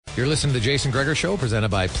You're listening to the Jason Greger Show, presented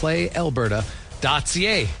by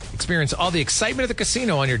PlayAlberta.ca. Experience all the excitement of the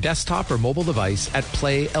casino on your desktop or mobile device at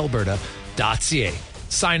PlayAlberta.ca.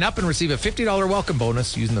 Sign up and receive a $50 welcome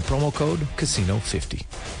bonus using the promo code Casino50. I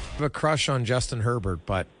have a crush on Justin Herbert,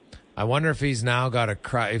 but I wonder if he's now got a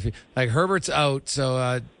crush. Like, Herbert's out,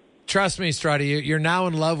 so trust me, Struddy, you're now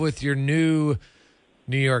in love with your new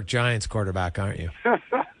New York Giants quarterback, aren't you?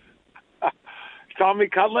 Tommy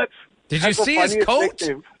Cutlets. Did you see his coat?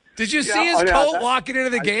 Did you see his coat walking into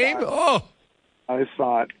the game? Oh, I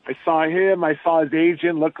saw it. I saw him. I saw his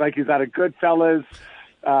agent. Looked like he's out of Goodfellas.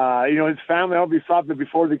 His family, I hope you saw that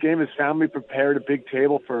before the game, his family prepared a big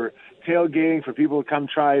table for tailgating, for people to come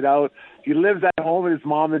try it out. He lives at home with his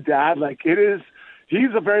mom and dad. He's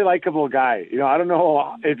a very likable guy. I don't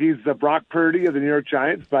know if he's the Brock Purdy of the New York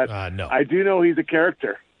Giants, but no. I do know he's a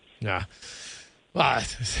character. Yeah. Well,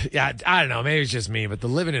 yeah, I don't know. Maybe it's just me, but the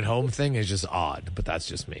living at home thing is just odd. But that's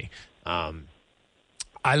just me. I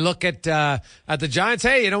look at the Giants.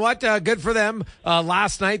 Hey, you know what? Good for them.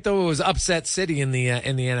 Last night, though, it was upset city in the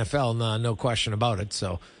NFL. No question about it.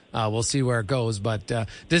 So we'll see where it goes. But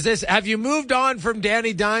have you moved on from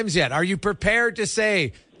Danny Dimes yet? Are you prepared to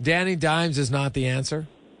say Danny Dimes is not the answer?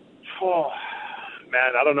 Oh,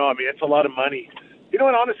 man, I don't know. I mean, it's a lot of money. You know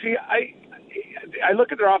what? Honestly, I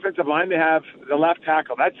look at their offensive line. They have the left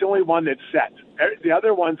tackle. That's the only one that's set. The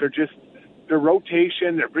other ones are just their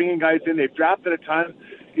rotation. They're bringing guys in. They've drafted a ton.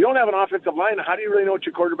 You don't have an offensive line. How do you really know what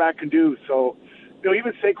your quarterback can do? So,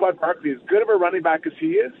 even Saquon Barkley, as good of a running back as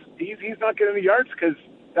he is, he's not getting the yards because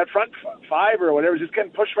that front five or whatever is just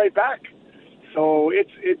getting pushed right back. So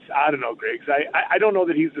it's I don't know, Griggs. I don't know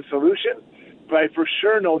that he's the solution, but I for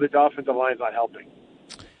sure know that the offensive line's not helping.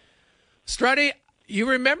 Struddy, you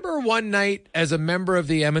remember one night as a member of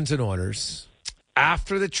the Edmonton Oilers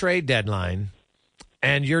after the trade deadline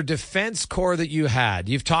and your defense core that you had.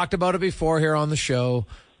 You've talked about it before here on the show,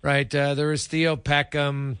 right? There was Theo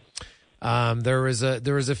Peckham. There was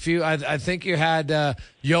a few. I think you had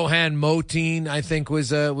Johan Motin, I think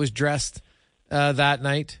was dressed that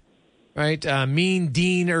night, right? Mean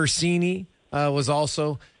Dean Ursini was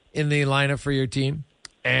also in the lineup for your team,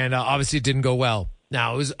 and obviously it didn't go well.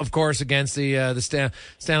 Now, it was, of course, against the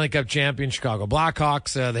Stanley Cup champion Chicago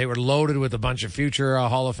Blackhawks. They were loaded with a bunch of future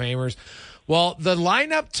Hall of Famers. Well, the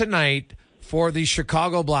lineup tonight for the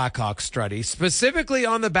Chicago Blackhawks, Struddy, specifically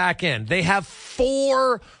on the back end, they have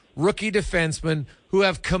 4 rookie defensemen who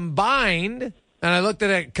have combined, and I looked at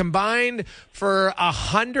it, combined for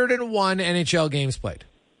 101 NHL games played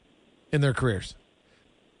in their careers.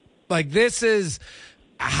 Like, this is...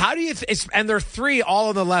 How do you and there are 3 all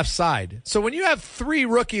on the left side. So when you have 3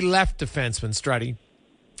 rookie left defensemen, Struddy,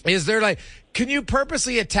 is there can you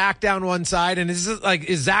purposely attack down one side? And is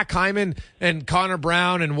Zach Hyman and Connor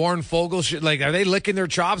Brown and Warren Fogle are they licking their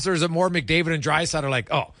chops, or is it more McDavid and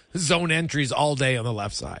Draisaitl zone entries all day on the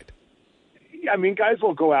left side? Yeah, I mean, guys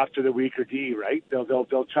will go after the weaker D, right? They'll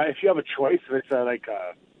try. If you have a choice, if it's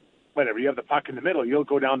whatever, you have the puck in the middle, you'll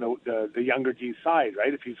go down the younger D side,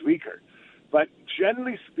 right? If he's weaker. But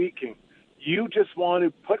generally speaking, you just want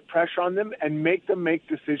to put pressure on them and make them make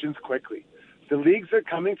decisions quickly. The leagues they're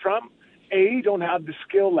coming from, A, don't have the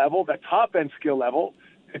skill level, that top-end skill level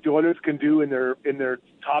that the Oilers can do in their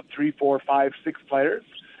top 3, 4, 5, 6 players.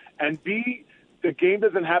 And B, the game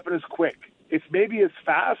doesn't happen as quick. It's maybe as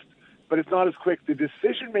fast, but it's not as quick. The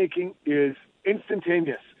decision-making is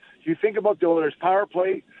instantaneous. You think about the Oilers' power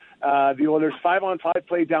play, the Oilers' 5-on-5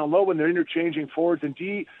 play down low when they're interchanging forwards and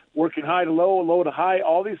D, working high to low, low to high,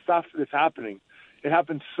 all these stuff that's happening. It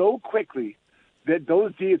happens so quickly that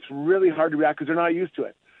those D, it's really hard to react because they're not used to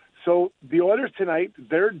it. So the Oilers tonight,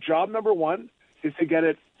 their job number 1 is to get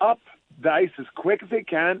it up the ice as quick as they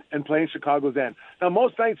can and play in Chicago's end. Now,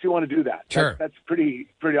 most nights you want to do that. Sure. That's pretty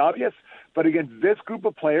obvious. But against this group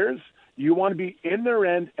of players, you want to be in their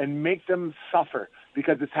end and make them suffer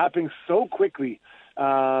because it's happening so quickly.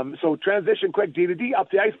 So transition quick, D to D,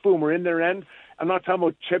 up the ice, boom, we're in their end. I'm not talking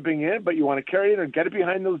about chipping in, but you want to carry it or get it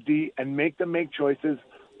behind those D and make them make choices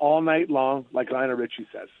all night long, like Lionel Richie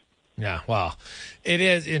says. Yeah, well, it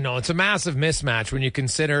is, it's a massive mismatch when you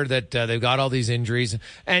consider that they've got all these injuries.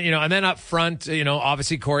 And, and then up front,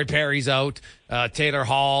 obviously Corey Perry's out. Taylor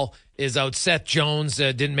Hall is out. Seth Jones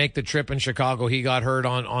didn't make the trip in Chicago. He got hurt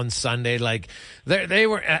on Sunday. They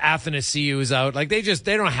were, Athanasiou is out. They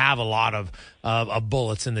don't have a lot of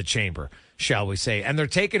bullets in the chamber, shall we say. And they're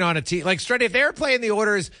taking on a team like Struddy. If they were playing the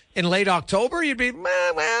Oilers in late October, you'd be,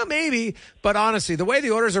 well, maybe. But honestly, the way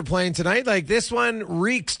the Oilers are playing tonight, this one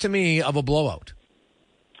reeks to me of a blowout.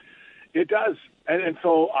 It does. And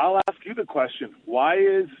so I'll ask you the question. Why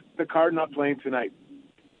is the Card not playing tonight?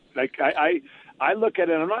 I look at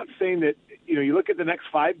it, I'm not saying that, you look at the next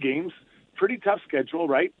 5 games, pretty tough schedule,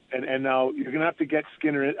 right? And now you're going to have to get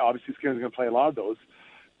Skinner in. Obviously, Skinner's going to play a lot of those.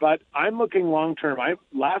 But I'm looking long-term.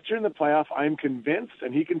 Last year in the playoff, I'm convinced,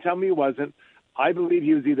 and he can tell me he wasn't, I believe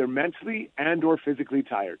he was either mentally and or physically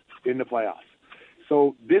tired in the playoffs.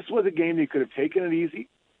 So this was a game that he could have taken it easy,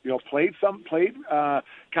 played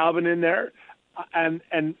Calvin in there. And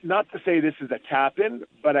not to say this is a tap-in,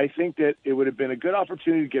 but I think that it would have been a good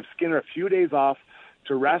opportunity to give Skinner a few days off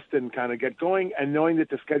to rest and kind of get going, and knowing that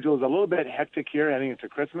the schedule is a little bit hectic here heading into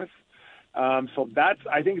Christmas. So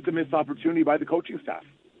I think it's a missed opportunity by the coaching staff.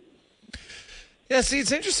 Yeah, see,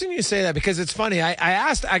 it's interesting you say that because it's funny. I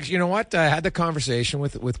asked, actually, you know what? I had the conversation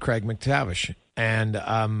with Craig McTavish, and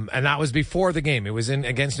that was before the game. It was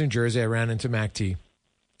against New Jersey. I ran into Mac T.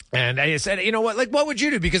 And I said, you know what, what would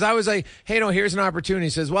you do? Because I was like, hey, here's an opportunity. He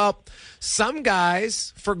says, well, some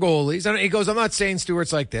guys for goalies, and he goes, I'm not saying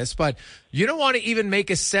Stewart's like this, but you don't want to even make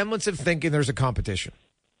a semblance of thinking there's a competition,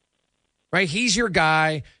 right? He's your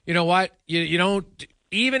guy. You know what? You don't,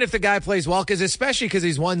 even if the guy plays well, especially because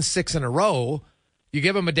he's won 6 in a row, you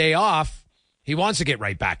give him a day off, he wants to get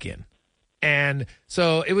right back in. And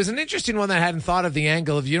so it was an interesting one that I hadn't thought of, the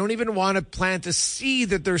angle of you don't even want to plant a seed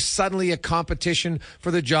that there's suddenly a competition for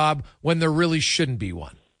the job when there really shouldn't be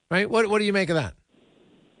one, right? What do you make of that?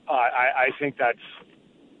 I think that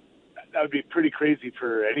would be pretty crazy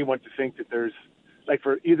for anyone to think that there's,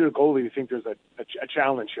 for either goalie to think there's a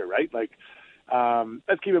challenge here, right?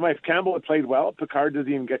 Let's keep in mind, if Campbell had played well, Picard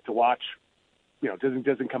doesn't even get to watch,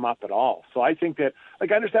 doesn't come up at all. So I think that,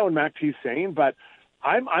 I understand what Mac T's saying, but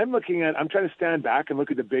I'm trying to stand back and look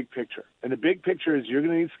at the big picture. And the big picture is you're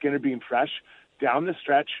going to need Skinner being fresh down the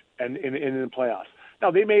stretch and in the playoffs. Now,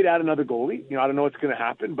 they may add another goalie. I don't know what's going to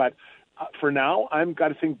happen. But for now, I've got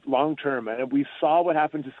to think long-term. And we saw what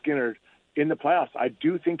happened to Skinner in the playoffs. I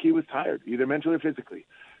do think he was tired, either mentally or physically.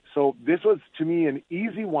 So this was, to me, an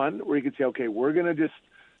easy one where you could say, okay, we're going to just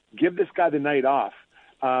give this guy the night off.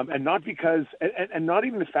 And not because – and not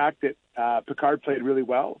even the fact that Picard played really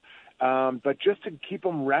well, but just to keep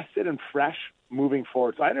them rested and fresh moving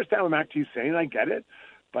forward. So I understand what Mac T's saying. I get it.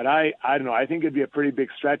 But I don't know. I think it'd be a pretty big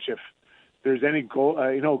stretch if there's any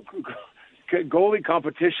goalie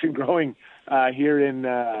competition growing here in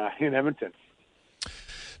Edmonton.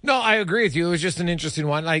 No, I agree with you. It was just an interesting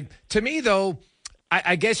one. To me, though,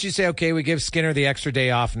 I guess you say, okay, we give Skinner the extra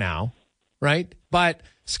day off now, right? But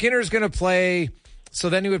Skinner's going to play, so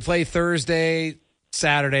then he would play Thursday,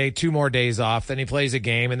 Saturday, 2 more days off. Then he plays a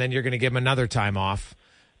game, and then you're going to give him another time off.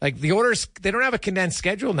 The Oilers, they don't have a condensed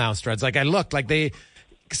schedule now, Struds. I looked,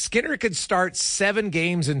 Skinner could start 7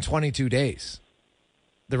 games in 22 days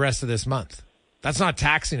the rest of this month. That's not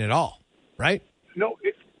taxing at all, right? No,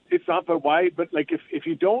 it's not. But why? But if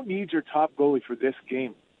you don't need your top goalie for this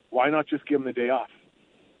game, why not just give him the day off?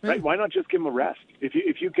 Right? Why not just give him a rest?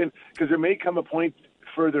 If you can, because there may come a point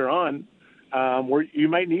further on where you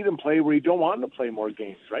might need him play where you don't want him to play more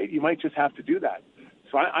games, right? You might just have to do that.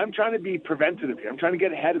 So I'm trying to be preventative here. I'm trying to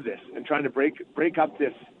get ahead of this and trying to break up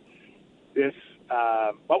this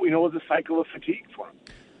what we know is a cycle of fatigue for him.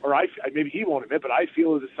 Or maybe he won't admit, but I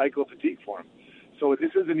feel is a cycle of fatigue for him. So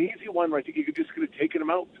this is an easy one where I think you could just could have taken him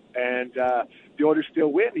out and the Oilers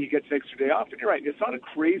still win. He gets an extra day off. And you're right, it's not a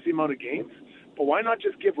crazy amount of games, but why not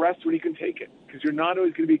just give rest when you can take it? Because you're not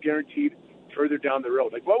always going to be guaranteed further down the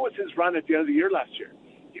road. What was his run at the end of the year last year?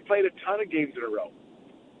 He played a ton of games in a row.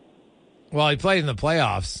 Well, he played in the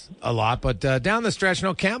playoffs a lot, but down the stretch,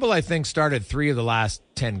 Campbell, I think, started 3 of the last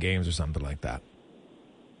 10 games or something like that.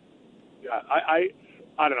 Yeah,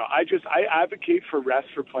 I don't know. I advocate for rest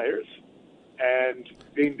for players, and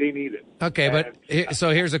they need it. Okay, but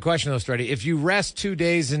so here's a question, though, Struddy. If you rest 2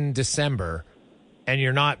 days in December and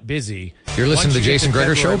you're not busy, you're listening to the Jason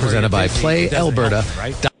Greger Show, presented by Play Alberta.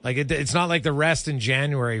 Right? It's not like the rest in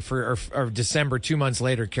January or December 2 months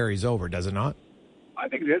later carries over, does it not? I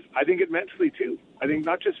think it is. I think it mentally, too. I think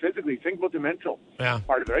not just physically. Think about the mental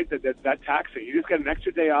part of it, right? That taxing. You just get an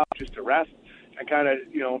extra day off just to rest and kind of,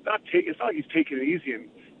 it's not like he's taking it easy and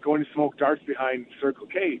going to smoke darts behind Circle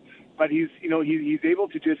K, but he's able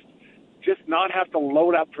to just not have to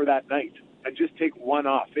load up for that night and just take one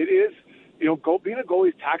off. It is, being a goalie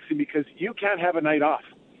is taxing because you can't have a night off.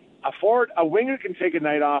 A winger can take a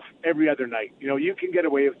night off every other night. You can get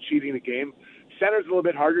away with cheating the game. Center's a little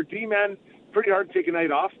bit harder. D-man, pretty hard to take a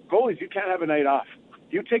night off. Goalies, you can't have a night off.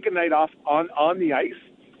 You take a night off on the ice,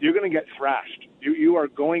 you're going to get thrashed. You are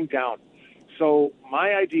going down. So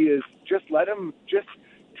my idea is just let him just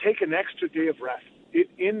take an extra day of rest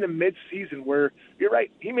in the mid-season where, you're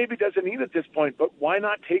right, he maybe doesn't need it at this point, but why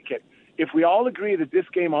not take it? If we all agree that this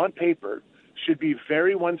game on paper should be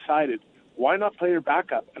very one-sided, why not play your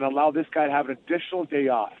backup and allow this guy to have an additional day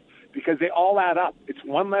off? Because they all add up. It's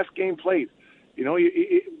one less game played. You know,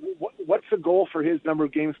 what's the goal for his number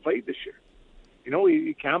of games played this year? You know,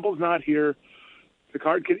 Campbell's not here.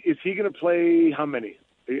 Is he going to play how many?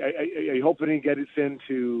 Are you hoping he gets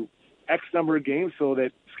into X number of games so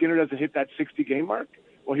that Skinner doesn't hit that 60-game mark?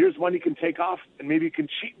 Well, here's one he can take off, and maybe he can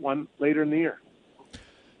cheat one later in the year.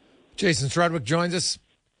 Jason Strudwick joins us.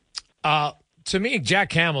 To me,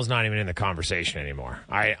 Jack Campbell's not even in the conversation anymore.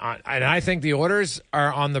 I think the Oilers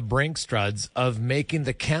are on the brink, Struds, of making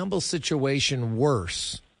the Campbell situation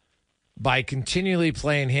worse by continually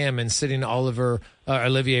playing him and sitting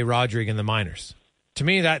Olivier Rodrigue in the minors. To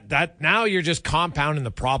me, that now you're just compounding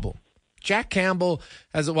the problem. Jack Campbell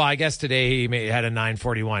I guess today he had a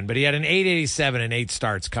 941, but he had an 887 and 8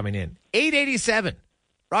 starts coming in. 887.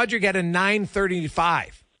 Rodrigue had a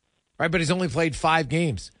 935, right? But he's only played 5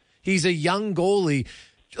 games. He's a young goalie.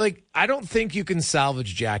 Like, I don't think you can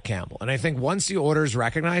salvage Jack Campbell. And I think once the Oilers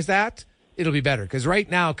recognize that, it'll be better. Because right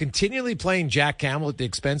now, continually playing Jack Campbell at the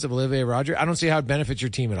expense of Olivier Rodrigue, I don't see how it benefits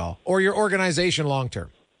your team at all or your organization long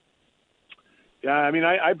term. Yeah, I mean,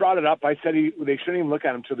 I brought it up. I said they shouldn't even look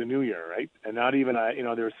at him till the new year, right? And not even,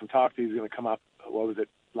 there was some talk that he's going to come up, what was it,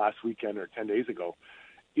 last weekend or 10 days ago.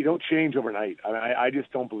 You don't change overnight. I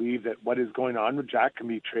just don't believe that what is going on with Jack can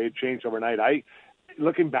be changed overnight.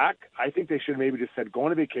 Looking back, I think they should have maybe just said, go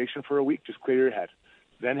on a vacation for a week, just clear your head.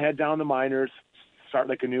 Then head down the minors, start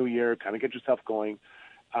like a new year, kind of get yourself going,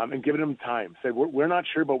 and give them time. Say, we're not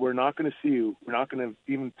sure, but we're not going to see you. We're not going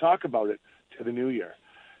to even talk about it to the new year.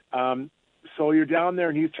 So you're down there,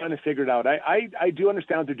 and he's trying to figure it out. I do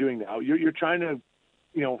understand what they're doing now. You're trying to,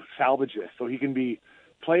 salvage this so he can be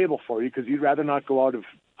playable for you because you'd rather not go out of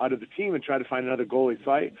the team and try to find another goalie.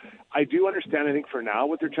 So I do understand, I think, for now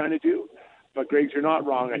what they're trying to do. But, Greg, you're not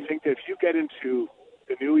wrong. I think that if you get into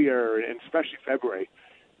the new year, and especially February,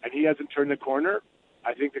 and he hasn't turned the corner,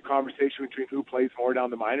 I think the conversation between who plays more down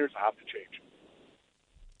the minors will have to change.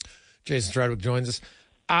 Jason Strudwick joins us.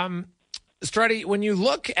 Struddy, when you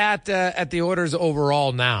look at the Oilers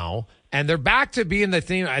overall now, and they're back to being the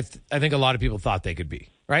team I think a lot of people thought they could be.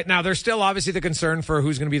 Right now, there's still obviously the concern for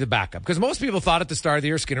who's going to be the backup. Because most people thought at the start of the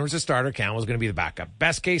year Skinner was a starter, Campbell was going to be the backup.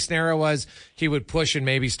 Best case scenario was he would push and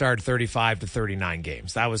maybe start 35 to 39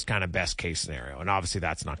 games. That was kind of best case scenario. And obviously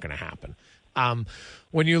that's not going to happen.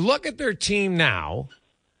 When you look at their team now,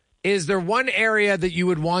 is there one area that you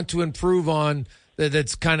would want to improve on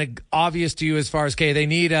that's kind of obvious to you as far as, okay, they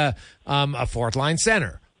need a fourth line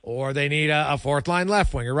center? Or they need a fourth line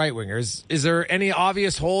left winger, right winger. Is there any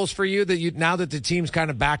obvious holes for you now that the team's kind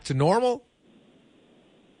of back to normal?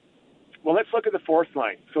 Well, let's look at the fourth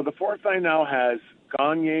line. So the fourth line now has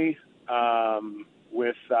Gagne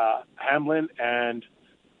with Hamlin and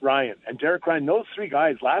Ryan. And Derek Ryan, those 3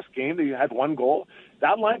 guys, last game they had 1 goal.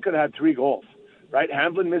 That line could have had 3 goals, right?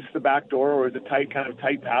 Hamlin missed the back door or the tight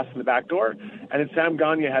pass in the back door. And then Sam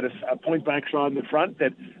Gagne had a point-blank shot in the front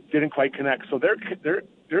that didn't quite connect. So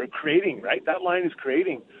they're creating, right? That line is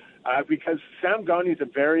creating because Sam Gagne is a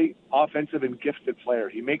very offensive and gifted player.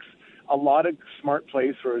 He makes a lot of smart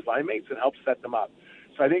plays for his line mates and helps set them up.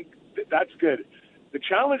 So I think that's good. The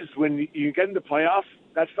challenge is when you get into playoffs,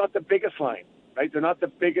 that's not the biggest line, right? They're not the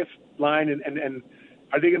biggest line, and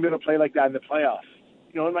are they going to be able to play like that in the playoffs?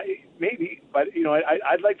 Maybe, but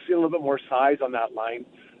I'd like to see a little bit more size on that line.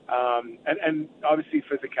 And obviously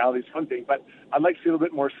physicality is one thing, but I'd like to see a little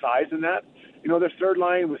bit more size in that. Their third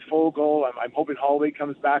line with Fogle, I'm hoping Holloway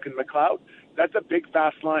comes back and McLeod. That's a big,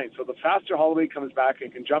 fast line. So the faster Holloway comes back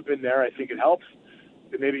and can jump in there, I think it helps.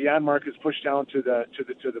 And maybe Janmark is pushed down to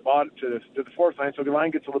the bottom to the fourth line, so the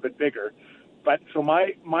line gets a little bit bigger. But so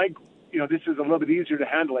my this is a little bit easier to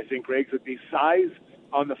handle, I think, Greg, would be size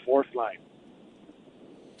on the fourth line.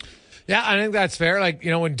 Yeah, I think that's fair. Like,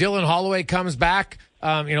 when Dylan Holloway comes back,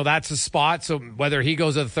 that's a spot. So whether he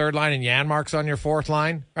goes to the third line and Janmark's on your fourth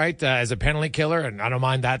line, right, as a penalty killer, and I don't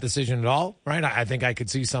mind that decision at all, right? I think I could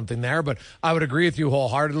see something there, but I would agree with you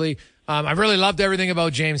wholeheartedly. I've really loved everything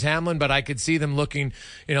about James Hamlin, but I could see them looking,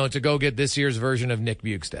 to go get this year's version of Nick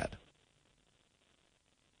Bjugstad.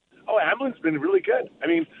 Oh, Hamlin's been really good. I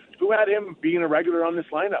mean, who had him being a regular on this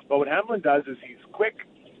lineup? But what Hamlin does is he's quick,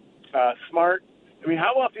 smart. I mean,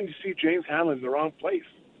 how often do you see James Hamlin in the wrong place?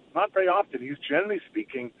 Not very often. He's generally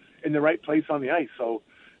speaking in the right place on the ice. So,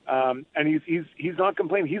 and he's not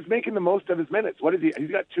complaining. He's making the most of his minutes. What is he?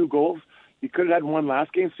 He's got 2 goals. He could have had 1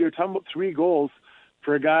 last game. So you're talking about 3 goals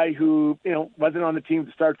for a guy who wasn't on the team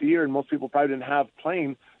to start the year, and most people probably didn't have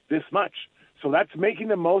playing this much. So that's making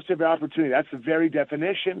the most of your opportunity. That's the very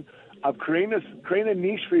definition of creating a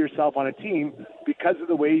niche for yourself on a team because of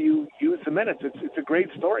the way you use the minutes. It's a great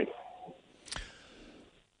story.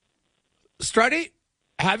 Struddy,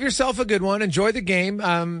 have yourself a good one. Enjoy the game.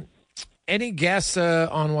 Any guess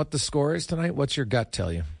on what the score is tonight? What's your gut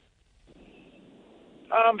tell you?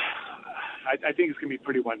 I think it's going to be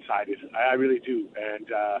pretty one-sided. I really do. And,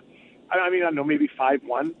 I don't know, maybe 5-1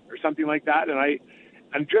 or something like that.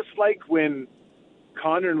 And just like when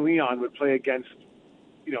Connor and Leon would play against,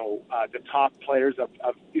 the top players of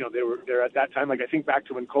they're at that time. Like I think back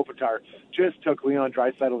to when Kopitar just took Leon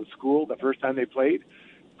Draisaitl to school the first time they played.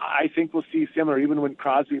 I think we'll see similar, even when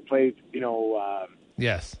Crosby played,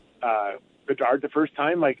 Yes. Bedard the first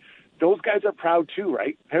time. Like those guys are proud too,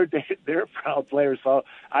 right? They're proud players. So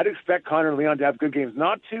I'd expect Connor and Leon to have good games,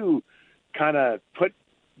 not to kind of put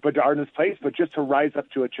Bedard in his place, but just to rise up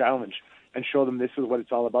to a challenge and show them this is what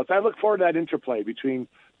it's all about. So I look forward to that interplay between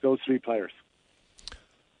those three players.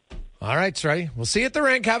 All right, Struddy. We'll see you at the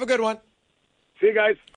rink. Have a good one. See you guys.